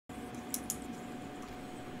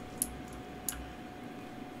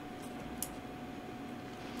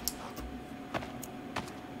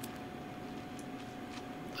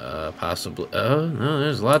Possibly. Oh, no,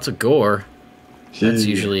 there's lots of gore. That's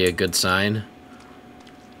usually a good sign.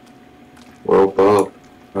 Rope up.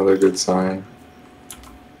 Another good sign.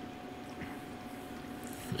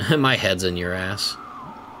 My head's in your ass.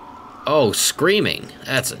 Oh, screaming.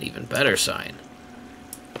 That's an even better sign.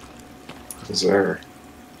 Is there?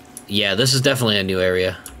 Yeah, this is definitely a new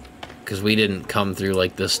area. Because we didn't come through,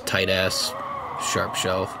 like, this tight-ass sharp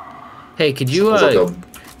shelf. Hey, could you,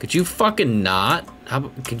 could you fucking not?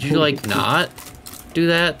 Could you, like, not do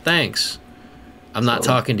that? Thanks. I'm not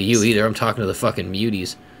talking to you either. I'm talking to the fucking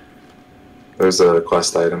muties. There's a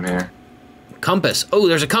quest item here. Compass. Oh,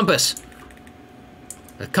 there's a compass.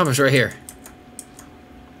 A compass right here.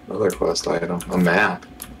 Another quest item. A map.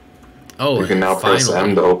 Oh, you can now press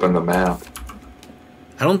M to open the map.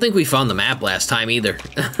 I don't think we found the map last time either.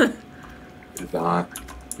 Did not.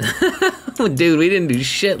 Dude, we didn't do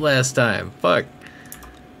shit last time. Fuck.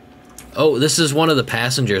 Oh, this is one of the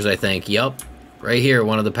passengers, I think. Yup. Right here,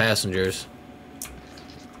 one of the passengers.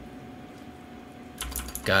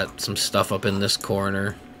 Got some stuff up in this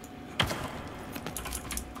corner.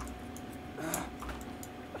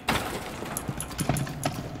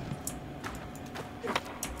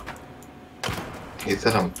 He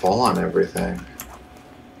said I'm full on everything.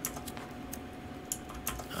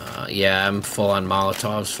 Yeah, I'm full on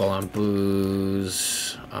Molotovs, full on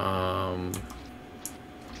booze. I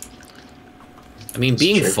mean,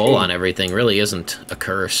 being full on everything really isn't a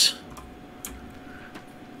curse.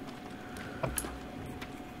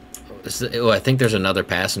 Oh, I think there's another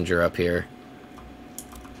passenger up here.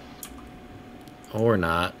 Or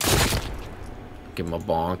not. Give him a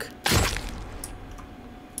bonk.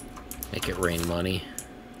 Make it rain money.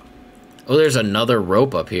 Oh, there's another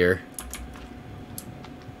rope up here.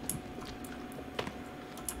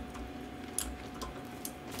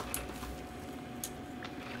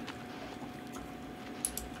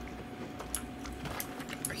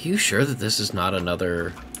 Are you sure that this is not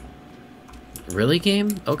another... Really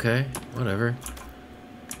game? Okay, whatever.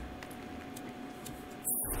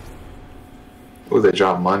 Oh, they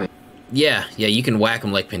drop money. Yeah, you can whack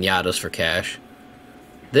them like piñatas for cash.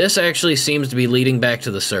 This actually seems to be leading back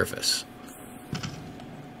to the surface.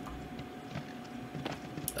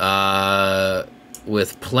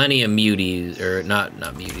 With plenty of muties, or not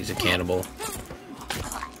muties, a cannibal.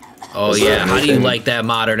 Oh yeah, how do you like that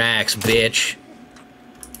modern axe, bitch?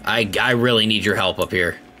 I really need your help up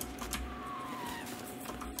here.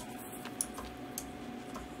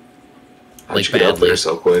 How'd you get up there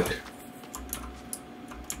so quick?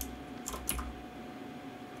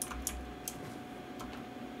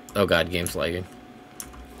 Oh god, game's lagging.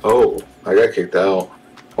 Oh, I got kicked out.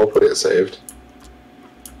 Hopefully it saved.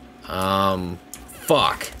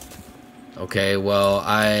 Fuck. Okay, well,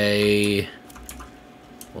 I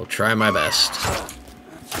will try my best.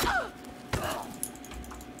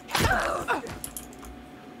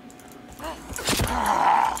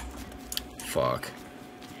 Fuck.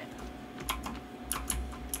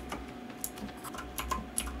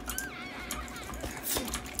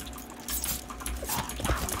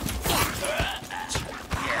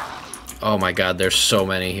 Oh my god, there's so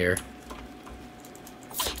many here.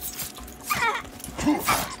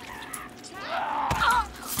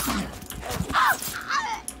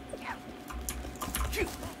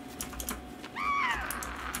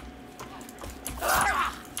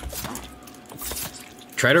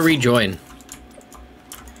 Try to rejoin.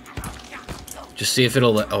 Just see if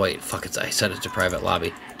it'll... Oh wait, fuck it, I set it to private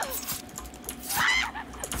lobby.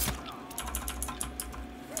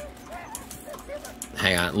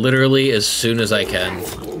 Hang on, literally as soon as I can.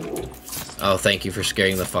 Oh, thank you for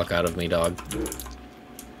scaring the fuck out of me, dog.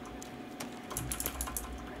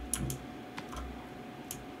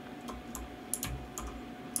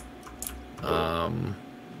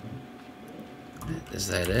 Is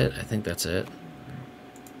that it? I think that's it.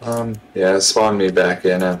 Yeah, it spawned me back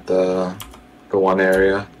in at the one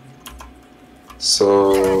area.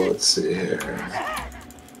 So, let's see here.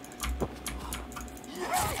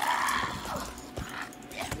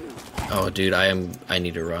 Oh, dude, I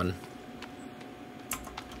need to run.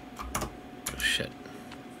 Oh, shit.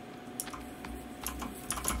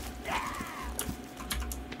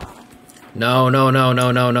 No, no, no,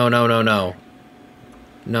 no, no, no, no, no, no.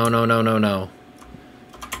 No, no, no, no, no.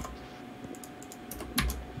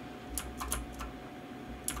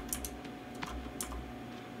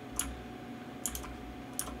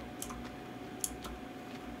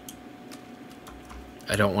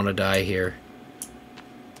 I don't want to die here.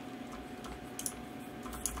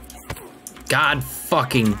 God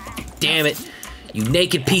fucking damn it. You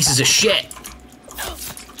naked pieces of shit.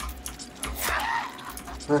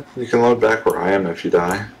 You can load back where I am if you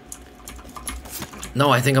die. No,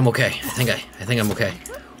 I think I'm okay. I think I'm okay.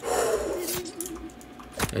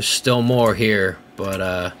 There's still more here, but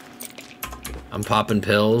I'm popping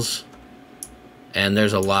pills, and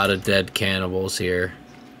there's a lot of dead cannibals here.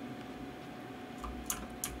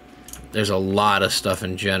 There's a lot of stuff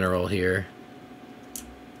in general here.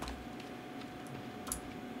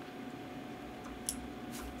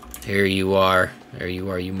 Here you are. There you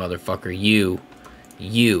are, you motherfucker. You.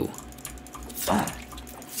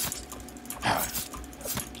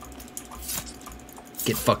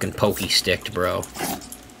 Get fucking pokey sticked, bro.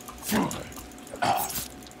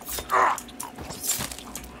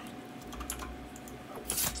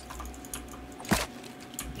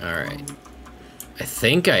 Alright. I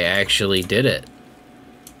think I actually did it.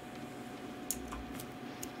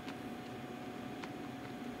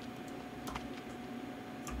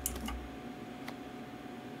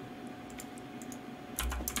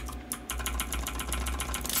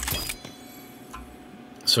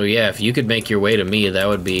 So yeah, if you could make your way to me, that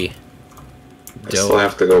would be dope. I still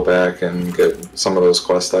have to go back and get some of those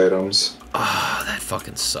quest items. Ah, that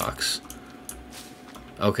fucking sucks.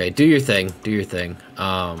 Okay, do your thing. Do your thing.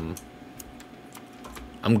 I'm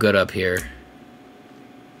good up here.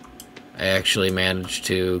 I actually managed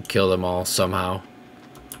to kill them all somehow.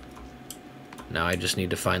 Now I just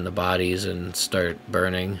need to find the bodies and start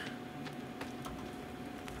burning.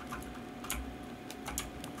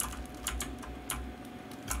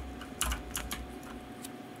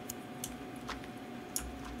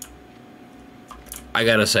 I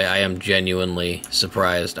gotta say, I am genuinely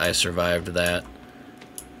surprised I survived that.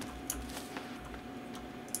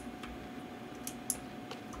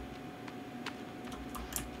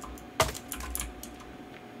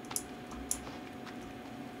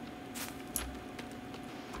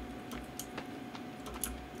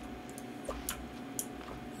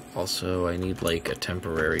 Also, I need like a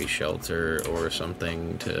temporary shelter or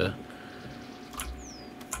something to...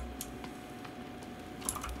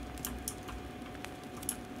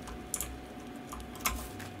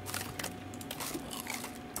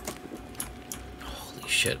 Holy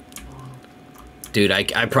shit. Dude, I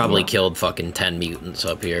probably killed fucking 10 mutants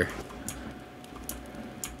up here.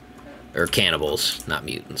 Or cannibals, not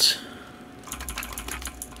mutants.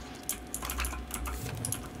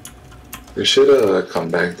 You should come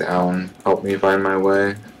back down, help me find my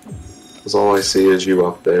way. Because all I see is you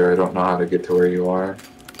up there. I don't know how to get to where you are.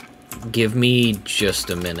 Give me just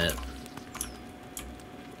a minute.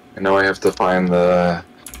 I know I have to find the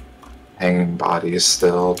hanging bodies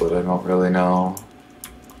still, but I don't really know.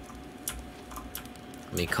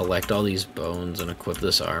 Let me collect all these bones and equip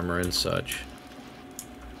this armor and such.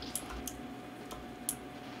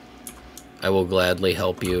 I will gladly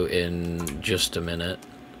help you in just a minute.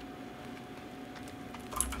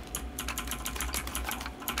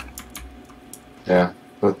 Yeah,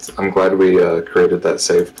 I'm glad we created that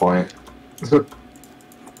save point. That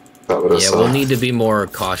would have Yeah, sucked. we'll need to be more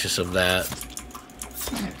cautious of that.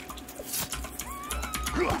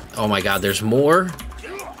 Oh my god, there's more?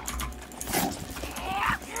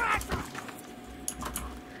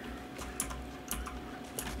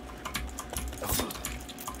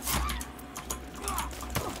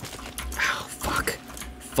 Ow, fuck.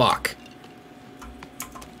 Fuck.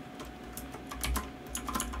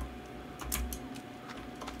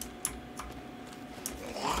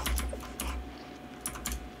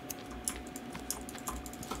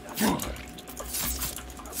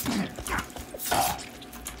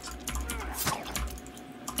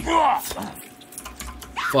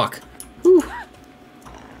 Fuck. Whew.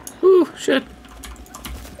 Whew, shit.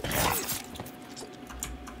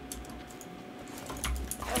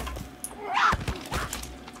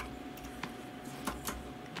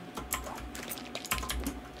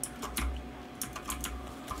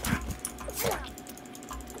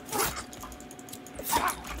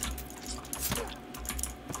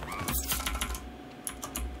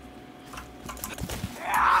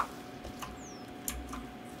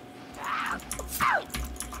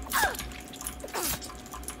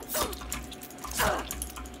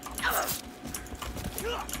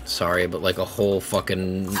 Sorry, but like a whole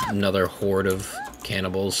fucking another horde of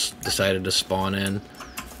cannibals decided to spawn in.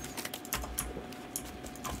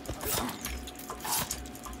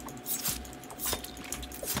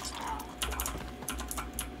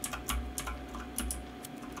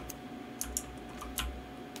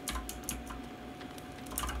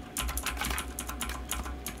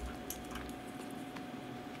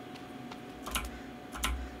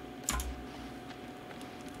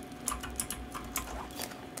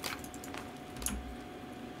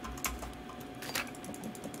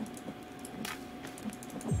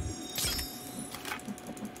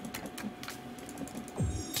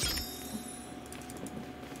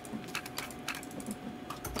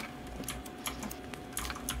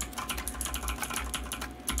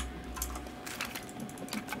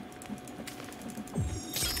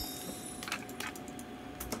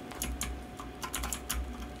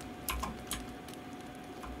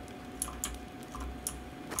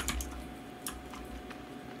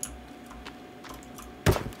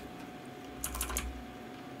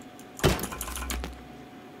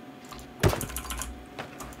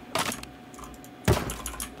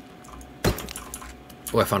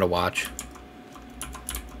 Oh, I found a watch.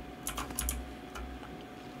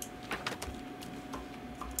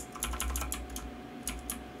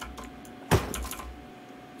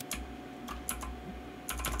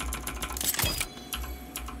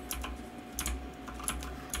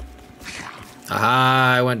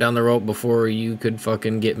 Aha, I went down the rope before you could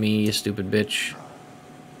fucking get me, you stupid bitch.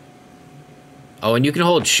 Oh, and you can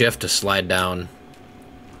hold shift to slide down.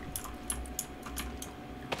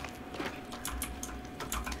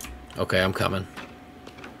 Okay, I'm coming.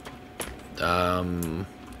 Let's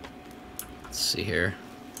see here.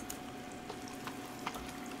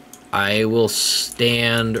 I will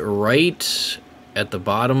stand right at the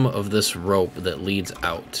bottom of this rope that leads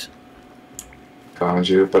out. Found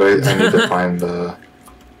you, but I need to find the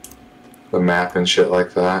map and shit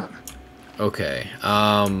like that. Okay.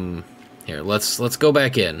 Here, let's go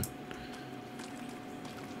back in.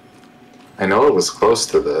 I know it was close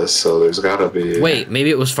to this, so there's gotta be... Wait, maybe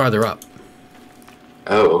it was farther up.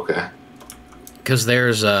 Oh, okay. Because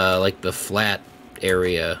there's, like, the flat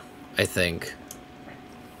area, I think.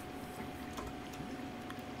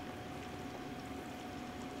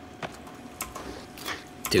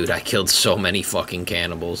 Dude, I killed so many fucking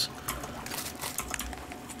cannibals.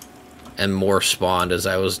 And more spawned as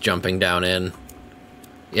I was jumping down in.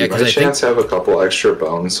 Yeah, because I chance have a couple extra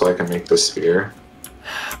bones so I can make the spear.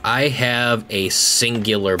 I have a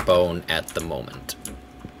singular bone at the moment.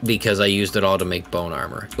 Because I used it all to make bone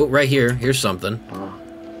armor. Oh, right here. Here's something. Oh.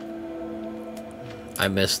 I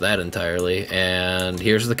missed that entirely. And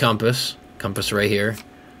here's the compass. Compass right here.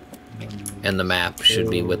 And the map should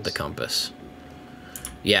be with the compass.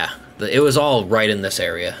 Yeah, it was all right in this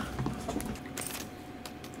area.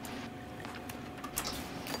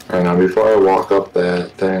 Alright, now before I walk up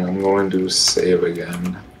that thing, I'm going to save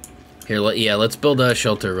again. Here, yeah, let's build a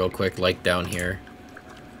shelter real quick, like down here.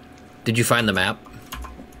 Did you find the map?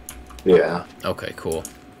 Yeah. Okay, cool.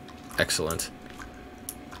 Excellent.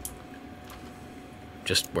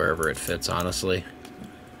 Just wherever it fits, honestly.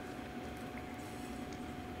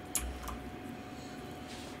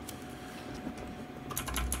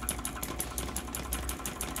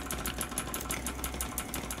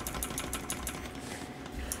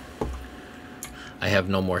 I have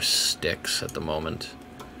no more sticks at the moment.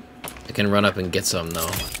 I can run up and get some,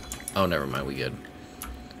 though. Oh, never mind, we good.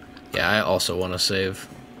 Yeah, I also want to save.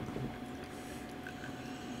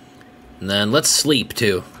 And then let's sleep,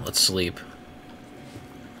 too. Let's sleep.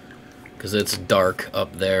 Because it's dark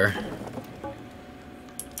up there.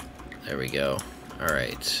 There we go.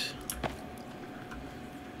 Alright.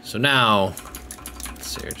 So now... Let's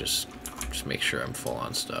see here, just make sure I'm full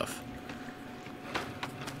on stuff.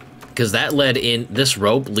 Because that led in... This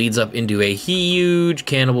rope leads up into a huge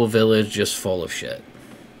cannibal village just full of shit.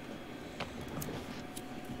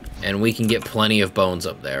 And we can get plenty of bones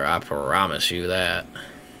up there. I promise you that.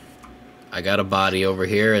 I got a body over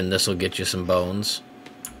here, and this will get you some bones.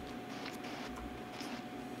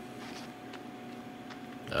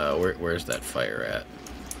 Where's that fire at?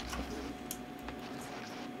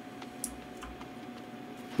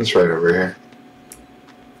 It's right over here.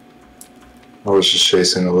 I was just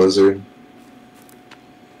chasing a lizard.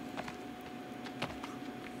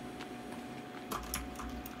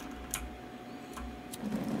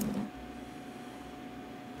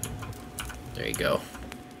 There you go.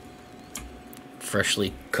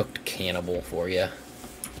 Freshly cooked cannibal for you.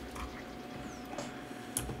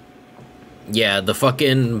 Yeah, the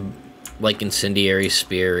fucking, like, incendiary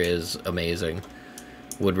spear is amazing.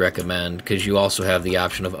 Would recommend, because you also have the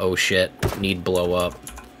option of, oh shit, need blow up.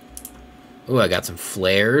 Ooh, I got some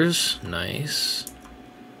flares. Nice.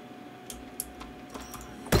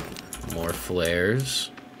 More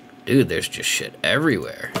flares. Dude, there's just shit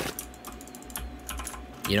everywhere.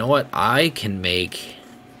 You know what? I can make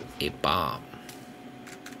a bomb.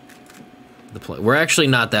 We're actually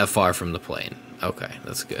not that far from the plane. Okay,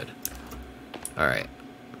 that's good. Alright.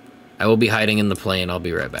 I will be hiding in the plane. I'll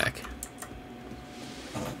be right back.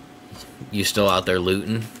 You still out there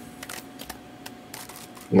looting?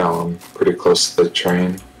 No, I'm pretty close to the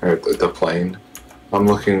train, or the plane. I'm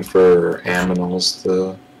looking for aminals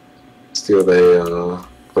to steal their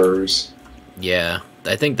furs. Yeah,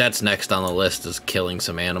 I think that's next on the list, is killing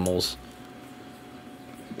some animals.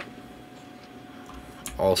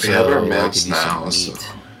 Also, we have our maps now, so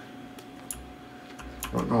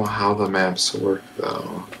I don't know how the maps work,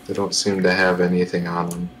 though. They don't seem to have anything on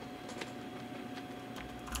them.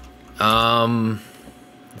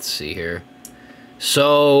 Let's see here.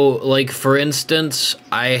 So, like, for instance,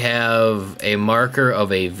 I have a marker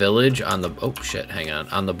of a village on the... Oh, shit, hang on.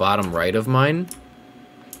 On the bottom right of mine.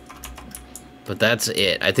 But that's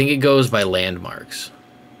it. I think it goes by landmarks.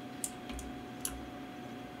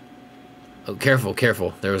 Oh, careful,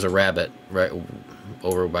 careful. There was a rabbit right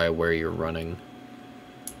over by where you're running.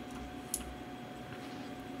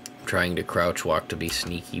 I'm trying to crouch walk to be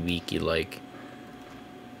sneaky beaky like.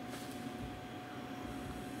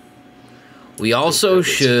 We also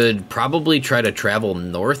should probably try to travel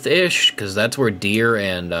north-ish, because that's where deer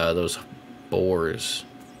and those boars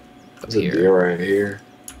appear. There's a deer right here.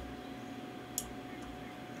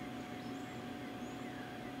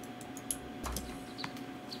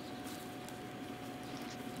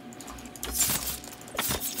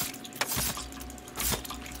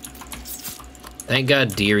 Thank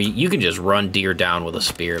God deer, you can just run deer down with a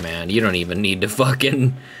spear, man. You don't even need to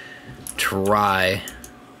fucking try.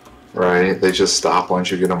 Right, they just stop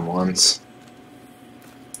once you get them once.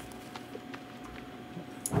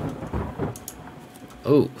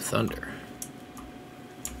 Oh, thunder.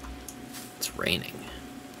 It's raining.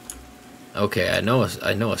 Okay, I know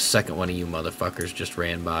a second one of you motherfuckers just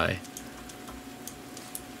ran by.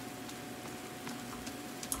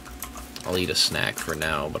 I'll eat a snack for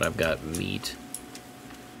now, but I've got meat.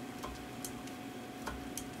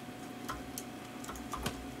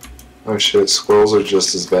 Oh shit, squirrels are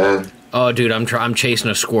just as bad. Oh dude, I'm chasing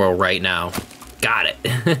a squirrel right now. Got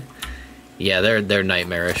it. Yeah, they're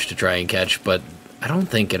nightmarish to try and catch, but I don't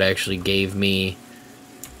think it actually gave me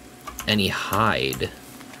any hide.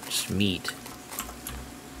 Just meat.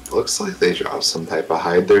 Looks like they dropped some type of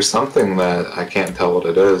hide. There's something that I can't tell what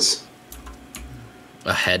it is.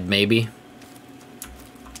 A head, maybe?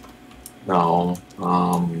 No,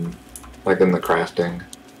 like in the crafting.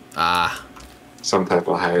 Ah. Some type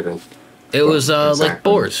of hide. It was, exactly. Like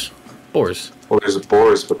boars. Boars. Well, there's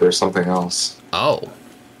boars, but there's something else. Oh.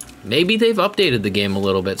 Maybe they've updated the game a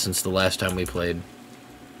little bit since the last time we played.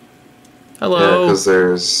 Hello? Yeah, because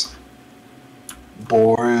there's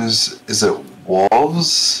boars. Is it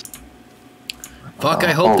wolves? Fuck,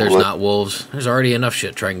 I hope there's not wolves. There's already enough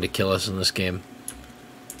shit trying to kill us in this game.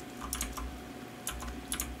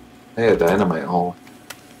 Hey, a dynamite hole.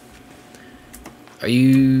 Are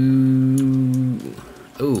you...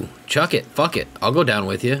 Ooh, chuck it. Fuck it. I'll go down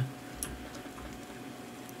with you.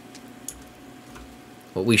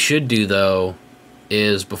 What we should do, though,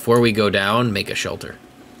 is before we go down, make a shelter.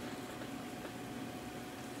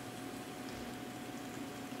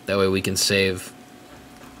 That way we can save.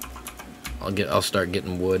 I'll start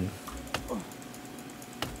getting wood.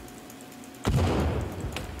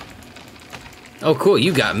 Oh, cool.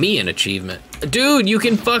 You got me an achievement. Dude, you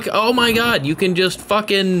can oh my god, you can just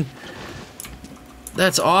fucking...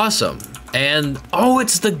 That's awesome. And, oh,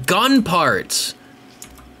 it's the gun parts.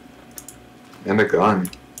 And a gun.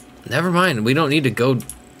 Never mind. We don't need to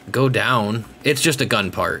go down. It's just a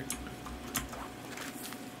gun part.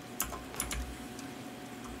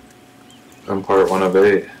 Gun part 1 of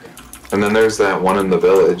 8. And then there's that one in the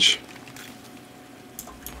village.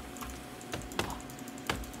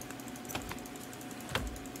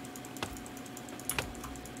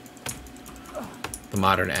 The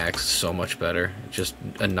modern axe is so much better. It just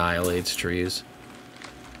annihilates trees.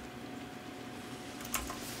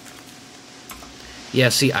 Yeah,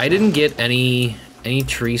 see, I didn't get any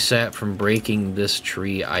tree sap from breaking this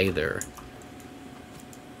tree either.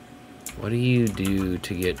 What do you do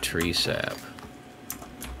to get tree sap?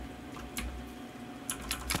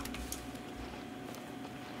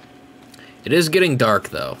 It is getting dark,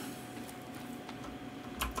 though.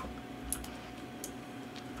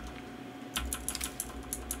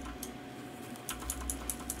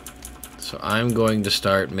 So I'm going to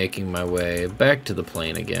start making my way back to the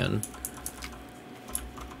plane again.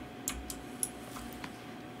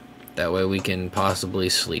 That way we can possibly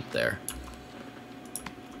sleep there.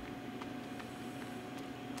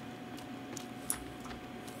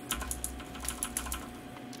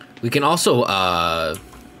 We can also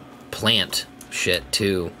plant shit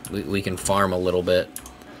too. We can farm a little bit.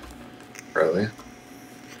 Really?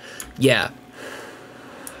 Yeah.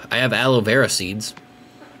 I have aloe vera seeds.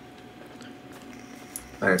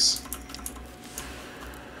 Nice.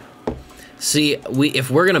 See, if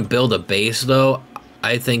we're gonna build a base though,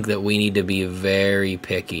 I think that we need to be very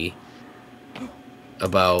picky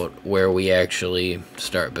about where we actually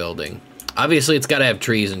start building. Obviously, it's gotta have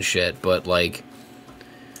trees and shit, but like...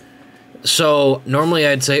 So, normally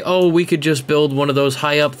I'd say, oh, we could just build one of those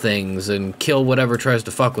high-up things and kill whatever tries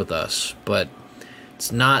to fuck with us. But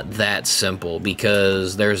it's not that simple,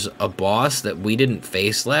 because there's a boss that we didn't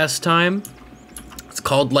face last time. It's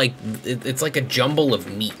called, like, it's like a jumble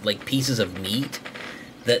of meat, like pieces of meat,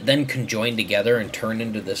 that then conjoin together and turn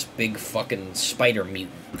into this big fucking spider meat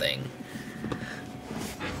thing.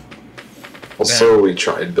 Also, we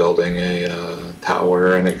tried building a tower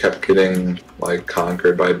tower, and it kept getting like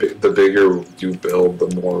conquered by the bigger you build,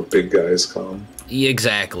 the more big guys come.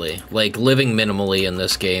 Exactly. Like, living minimally in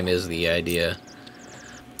this game is the idea.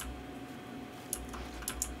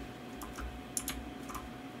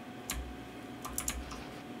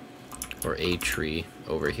 Or a tree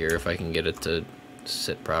over here, if I can get it to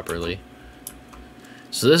sit properly.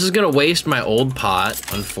 So this is going to waste my old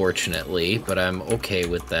pot, unfortunately, but I'm okay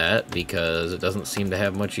with that because it doesn't seem to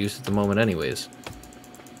have much use at the moment anyways.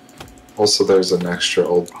 Also, there's an extra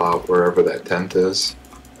old pot wherever that tent is.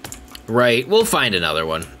 Right, we'll find another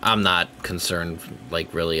one. I'm not concerned,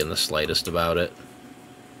 like, really in the slightest about it.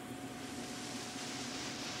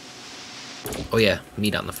 Oh yeah,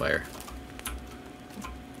 meat on the fire.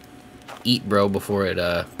 Eat, bro, before it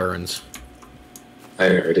burns. I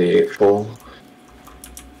already ate full.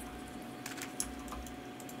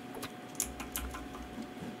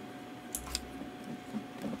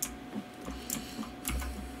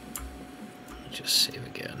 Just save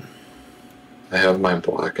again. I have my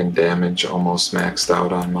block and damage almost maxed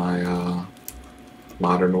out on my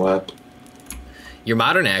modern web. Your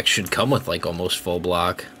modern axe should come with like almost full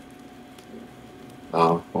block.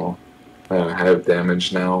 Oh, well, I have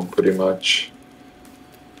damage now pretty much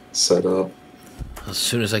set up. As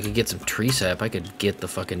soon as I could get some tree sap, I could get the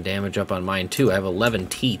fucking damage up on mine too. I have 11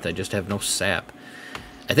 teeth, I just have no sap.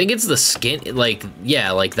 I think it's the skin, like,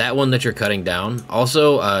 yeah, like that one that you're cutting down.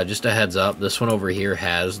 Also, just a heads up, this one over here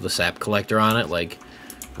has the sap collector on it, like,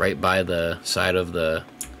 right by the side of the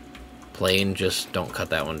plane. Just don't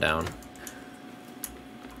cut that one down.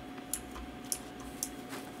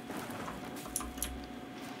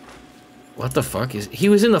 What the fuck is... He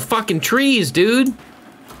was in the fucking trees, dude!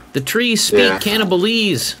 The trees speak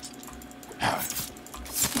cannibals.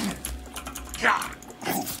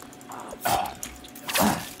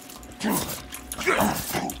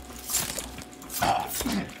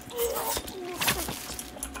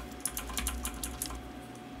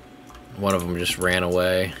 One of them just ran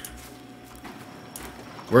away.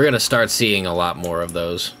 We're gonna start seeing a lot more of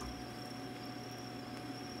those.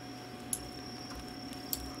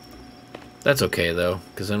 That's okay, though,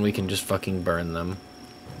 because then we can just fucking burn them.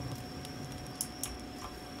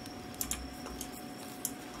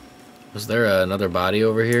 Was there another body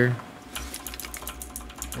over here?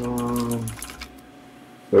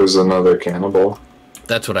 There's another cannibal.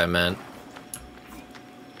 That's what I meant.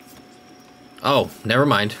 Oh, never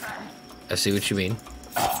mind. I see what you mean.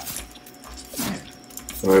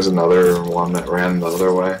 There's another one that ran the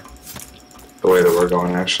other way. The way that we're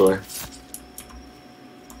going, actually.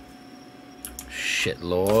 Shit,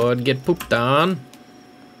 Lord, get pooped on.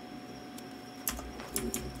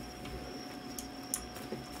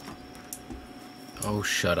 Oh,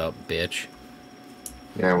 shut up, bitch.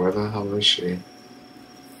 Yeah, where the hell is she?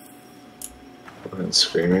 I've been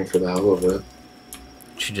screaming for the hell of it.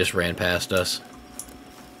 She just ran past us.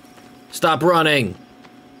 Stop running!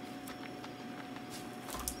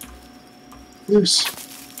 Loose.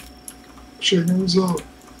 Your nose up.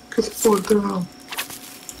 Get the fuck down.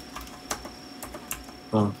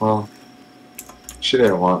 Oh, well. She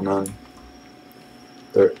didn't want none.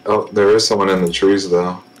 There is someone in the trees,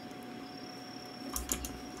 though.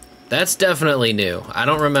 That's definitely new. I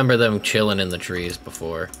don't remember them chilling in the trees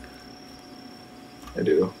before. I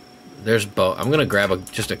do. There's I'm gonna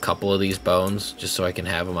grab just a couple of these bones, just so I can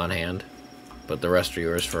have them on hand. But the rest are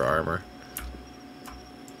yours for armor.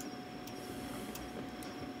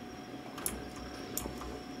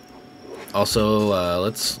 Also,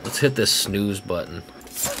 let's hit this snooze button.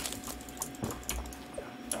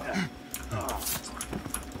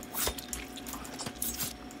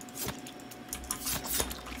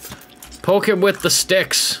 Poke him with the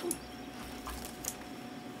sticks.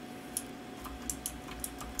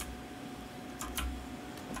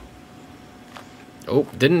 Oh,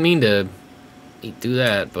 didn't mean to do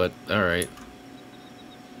that, but alright.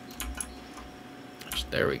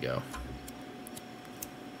 There we go.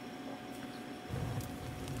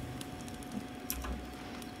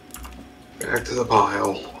 Back to the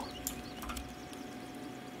pile.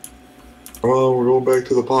 Come on, we're going back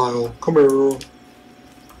to the pile. Come here.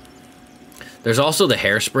 There's also the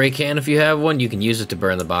hairspray can if you have one. You can use it to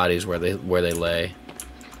burn the bodies where they lay.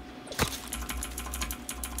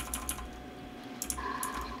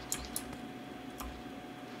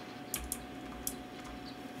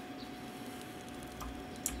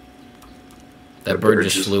 That bird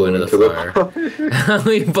just flew into the fire.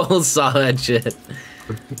 We both saw that shit.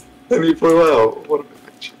 And he flew out. What a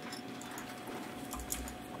bitch.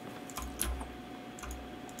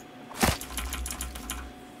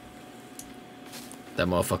 That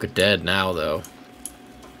motherfucker dead now, though.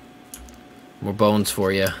 More bones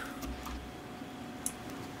for you.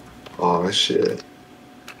 Oh shit.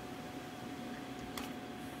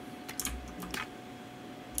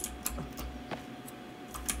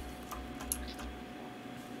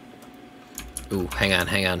 Ooh, hang on,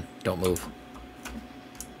 hang on. Don't move.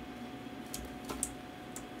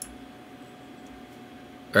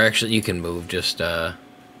 Or actually, you can move, just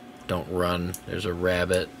don't run. There's a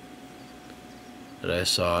rabbit that I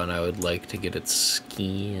saw, and I would like to get its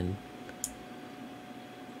skin.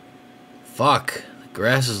 Fuck! The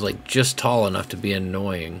grass is like just tall enough to be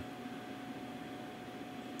annoying.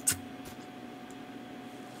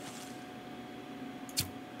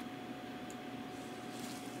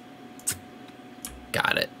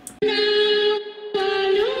 Got it.